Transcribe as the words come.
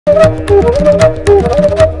Hello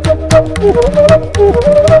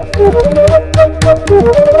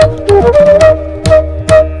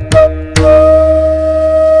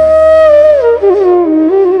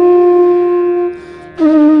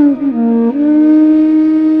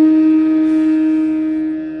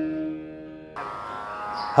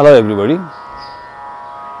everybody,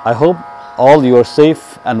 I hope all you are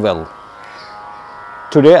safe and well.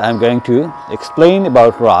 Today I am going to explain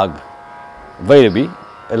about Raag Bhairavi,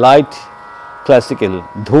 a light classical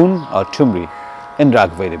Dhun or Tumri in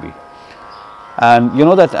Raag Bhairavi. And you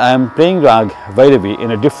know that I am playing Raag Bhairavi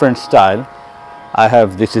in a different style.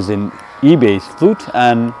 This is in E bass flute,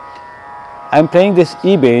 and I am playing this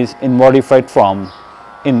E bass in modified form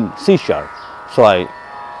in C sharp. So I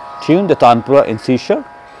tune the Tanpura in C sharp.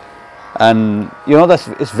 And you know that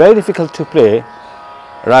it's very difficult to play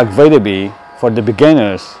Raag Bhairavi for the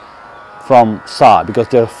beginners from Sa, because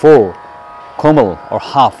there are 4 komal or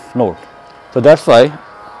half note. So that's why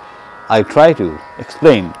I try to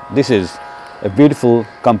explain this is a beautiful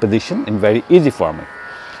composition in very easy format.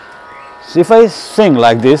 So if I sing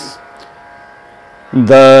like this,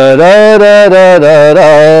 da da da da da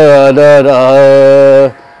da da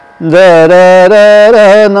da da da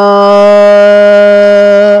da na.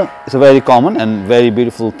 It's a very common and very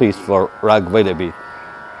beautiful piece for Raag Bhairavi.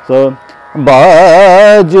 So,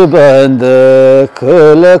 Baj band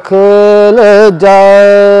khul khul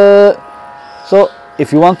ja. So,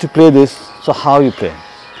 if you want to play this, so how you play?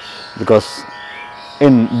 Because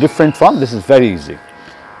in different form, this is very easy.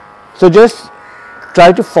 So, just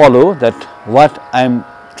try to follow that what I am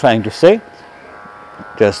trying to say.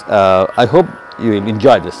 Just I hope you will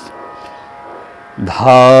enjoy this.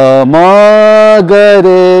 Dha ma ga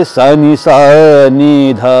re sa ni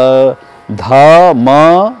dha, dha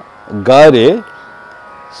ma ga re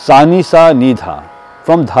sa ni dha.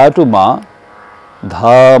 From dha to ma,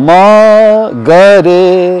 dha ma ga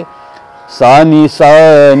re sa ni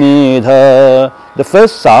dha. The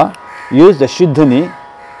first sa, use the Shuddhani,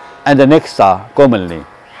 and the next sa, Komalni.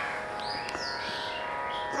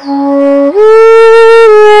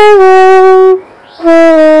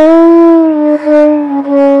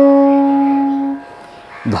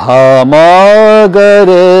 Dha ma ga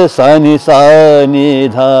re sa ni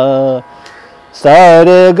dha, sa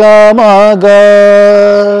re ga ma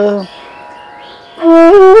ga.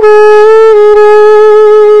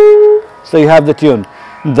 So you have the tune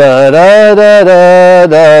da da da da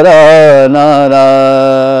da da na na,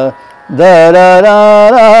 da da da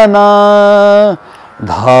da na.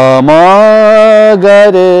 Dha ma ga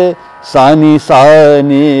re sa ni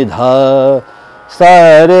dha,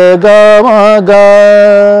 sa re ga ma ga.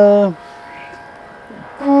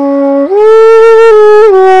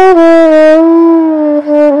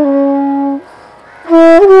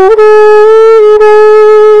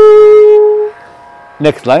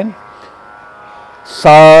 Next line,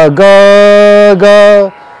 sa ga ga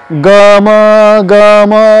ga ma ga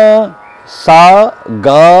ma, sa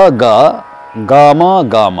ga ga ga ma,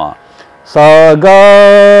 sa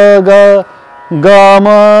ga ga ga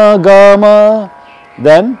ma.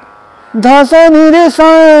 Then dha sa ni re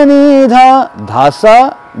sa ni dha, dha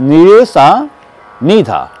sa ni re sa ni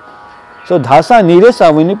dha. So dha sa ni re sa,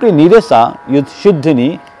 when you play ni re sa, use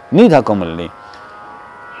Shuddhani ni dha Komalni.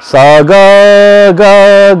 Sa ga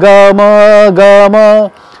ga ga ma,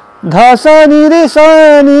 dha sa ni re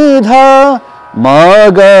sa ni dha, ma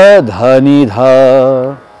ga dha ni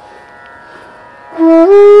dha.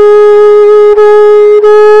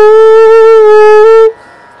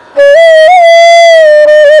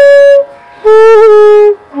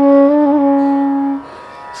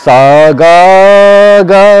 Sa ga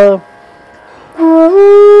ga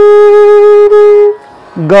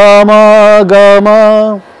ga ma,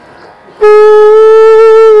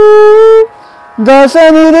 dha sa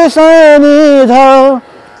ni re sa ni dha,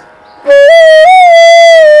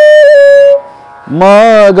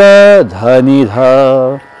 ma ga dha ni dha.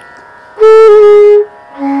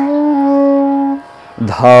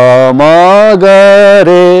 Dha ma ga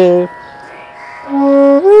re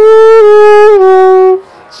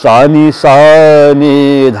sa ni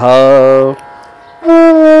dha,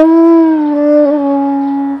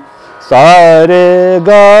 sa re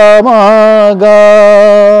ga ma ga.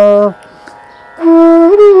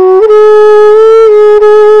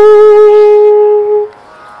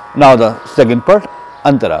 Now the second part,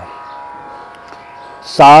 Antara.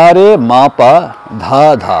 Sa re ma pa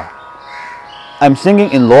dha dha. I am singing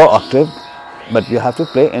in lower octave, but you have to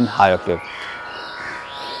play in high octave.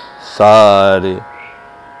 Sa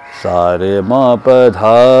re ma pa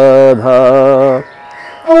dha dha.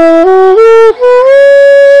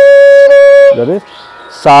 That is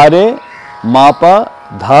Sare ma pa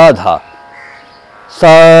dha dha.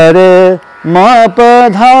 Sare ma pa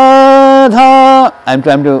dha dha. I'm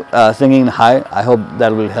trying to singing high. I hope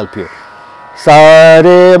that will help you.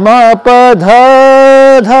 Sare ma pa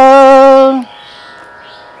dha dha.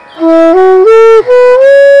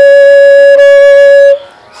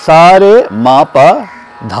 Sare ma pa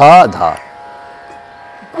dha dha.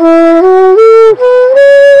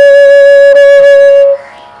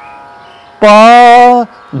 Pa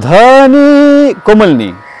dhani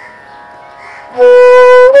komalni.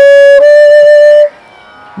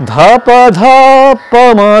 Dha pa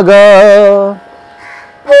ma ga.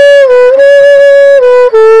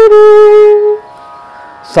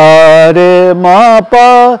 Sare ma pa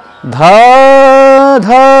dha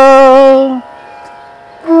dha.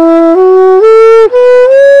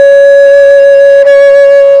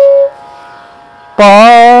 Pa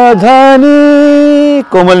dhani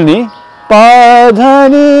komalni. Pa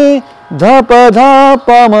dhani dha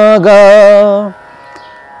pa ma ga.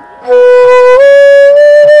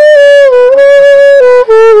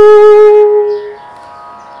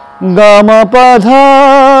 Ga ma pa dha.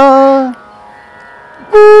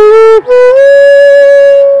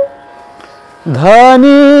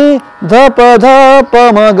 Dhani dha pa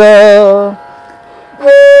ma ga.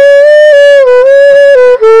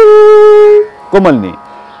 Komalni.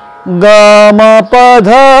 Ga ma pa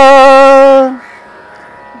dha.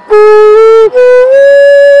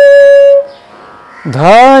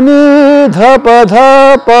 Dhani dha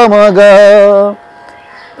pa ma ga.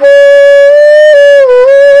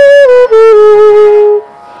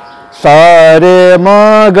 Sare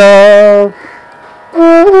ma ga.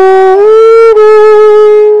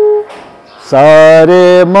 Sare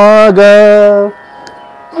ma ga.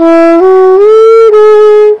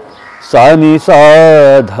 Sa ni sa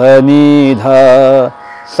dha ni dha.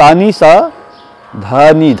 Sa ni sa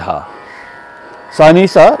dha ni dha. Sa ni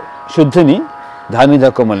sa shuddha ni, dha ni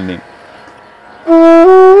dha komalni.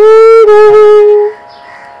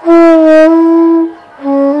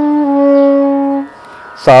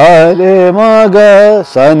 Sa re ma ga.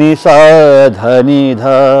 Sa ni sa dha ni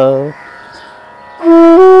dha.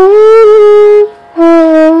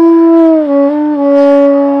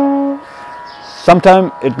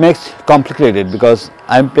 Sometimes it makes complicated because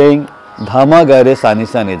I am playing dhama ga re sa ni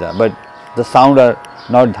dha, but the sound are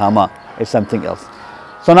not dhama, it's something else.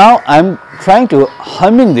 So now I am trying to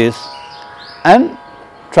humming this and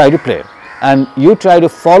try to play, and you try to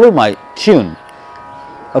follow my tune.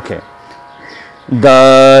 Okay.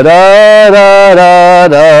 Da ra ra ra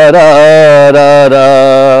ra ra ra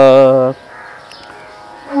ra.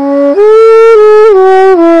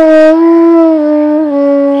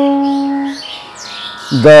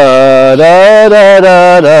 Da ra ra ra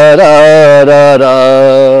ra ra ra ra.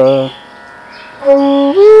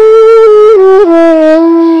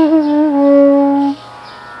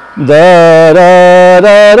 Da ra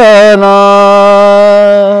ra ra na.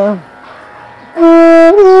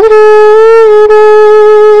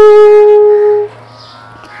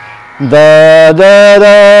 Da da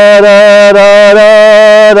ra ra ra ra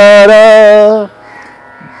ra ra.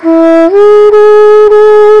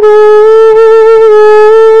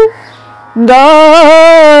 Da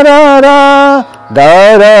ra ra da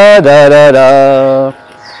ra da ra ra.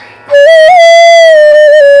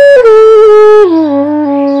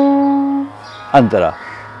 Antara.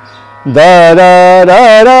 Da ra ra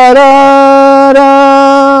ra ra ra.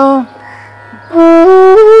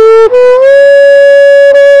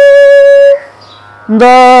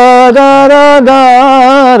 Da da ra da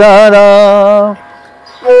ra ra.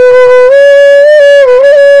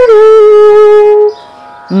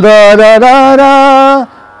 Da da da da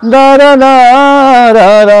da da da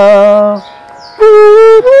da da.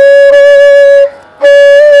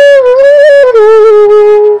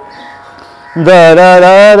 Da da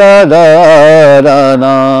da da da da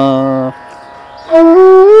da.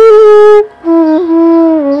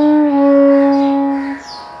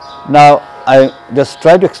 Now I just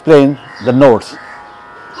try to explain the notes,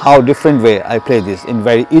 how different way I play this in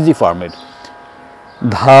very easy format.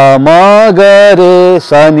 Dha ma ga re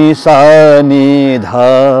sa ni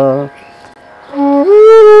dha.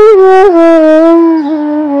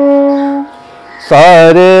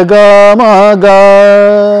 Sa re ga ma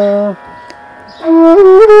ga.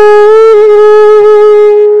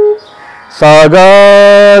 Sa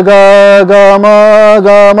ga ga ga ma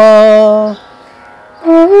ga ma.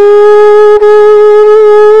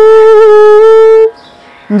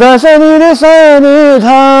 Da sa ni re sa ni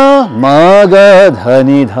dha ma ga dha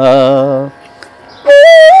ni dha.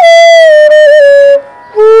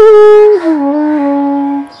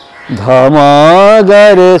 ध म ग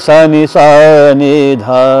रे सा नि सा नि ध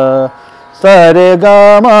सा रे ग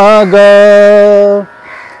म ग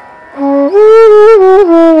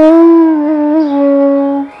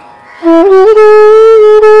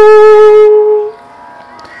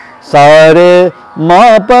सा रे म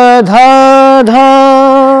प ध ध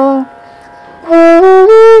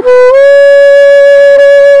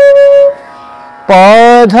प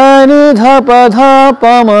ध नि ध प ध प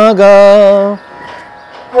म ग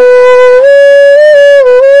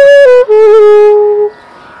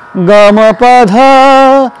ग म प ध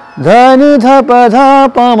ध नि ध प ध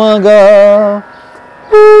प म ग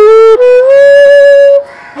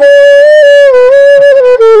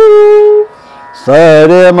स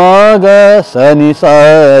रे म ग स नि सा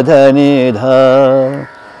ध नि ध.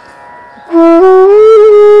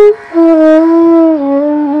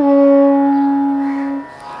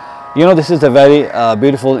 You know, this is a very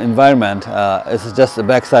beautiful environment. This is just the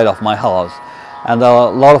backside of my house, and there are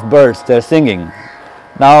a lot of birds, they're singing.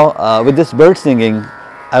 Now, with this bird singing,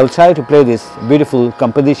 I will try to play this beautiful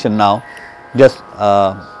composition now, just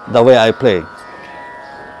the way I play.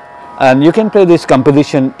 And you can play this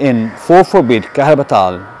composition in 4/4 beat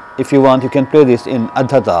Kaharbatal. If you want, you can play this in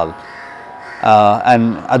Adhatal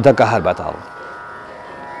and Adha Kaharbatal.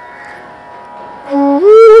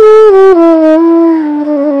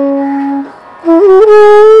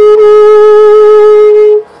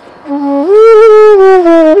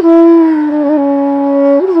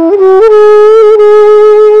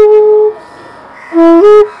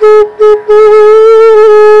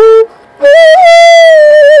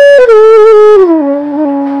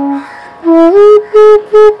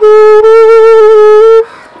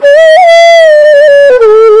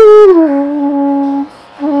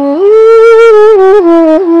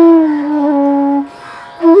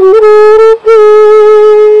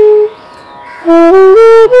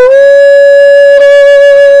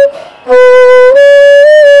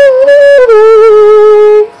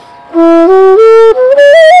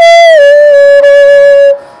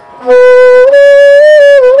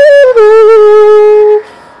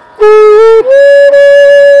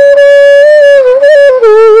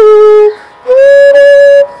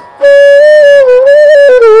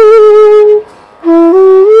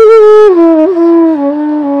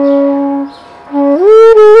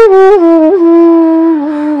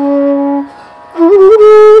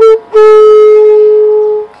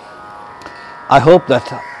 I hope that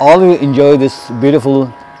all of you enjoy this beautiful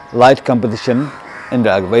light composition in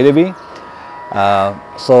Raag Bhairavi.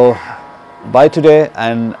 So bye today,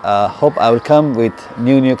 and hope I will come with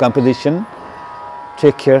new composition.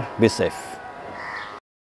 Take care, be safe.